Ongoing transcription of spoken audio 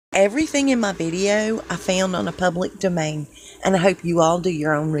Everything in my video I found on a public domain, and I hope you all do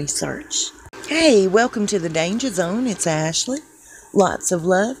your own research. Hey, welcome to the Danger Zone. It's Ashley. Lots of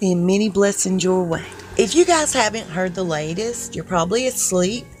love and many blessings your way. If you guys haven't heard the latest, you're probably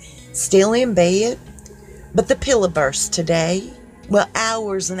asleep, still in bed, but the pillow burst today. Well,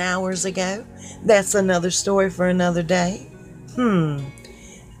 hours and hours ago. That's another story for another day.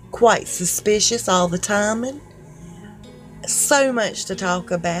 Quite suspicious, all the timing. So much to talk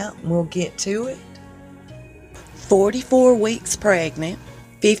about, and we'll get to it. 44 weeks pregnant,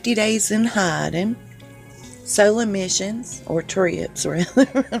 50 days in hiding, solo missions, or trips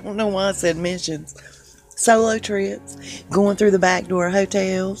rather. I don't know why I said missions. Solo trips, going through the back door of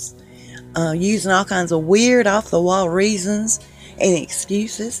hotels, using all kinds of weird off-the-wall reasons and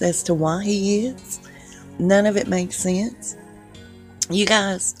excuses as to why he is. None of it makes sense. You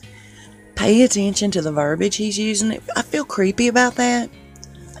guys, pay attention to the verbiage he's using. I feel creepy about that.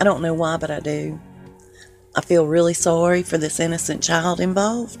 I don't know why, but I do. I feel really sorry for this innocent child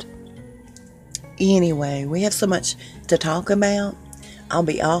involved. Anyway, we have so much to talk about. I'll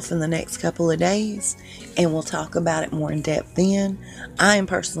be off in the next couple of days, and we'll talk about it more in depth then. I am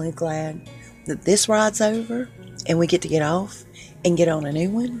personally glad that this ride's over, and we get to get off and get on a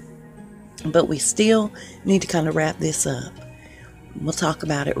new one. But we still need to kind of wrap this up. We'll talk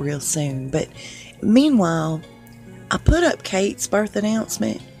about it real soon. But meanwhile, I put up Kate's birth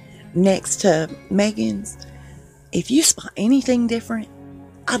announcement next to Meghan's. If you spot anything different,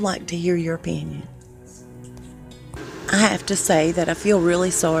 I'd like to hear your opinion. I have to say that I feel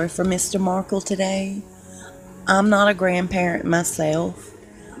really sorry for Mr. Markle today. I'm not a grandparent myself,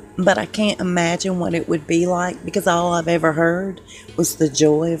 but I can't imagine what it would be like because all I've ever heard was the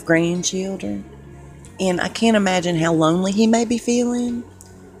joy of grandchildren. And I can't imagine how lonely he may be feeling.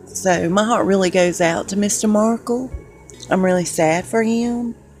 So my heart really goes out to Mr. Markle. I'm really sad for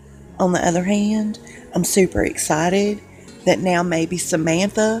him. On the other hand, I'm super excited that now maybe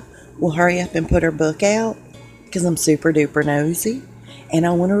Samantha will hurry up and put her book out because I'm super duper nosy and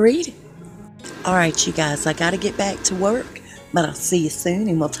I want to read it. Alright, you guys, I got to get back to work, but I'll see you soon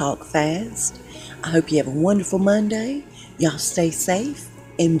and we'll talk fast. I hope you have a wonderful Monday. Y'all stay safe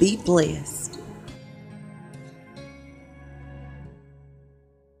and be blessed.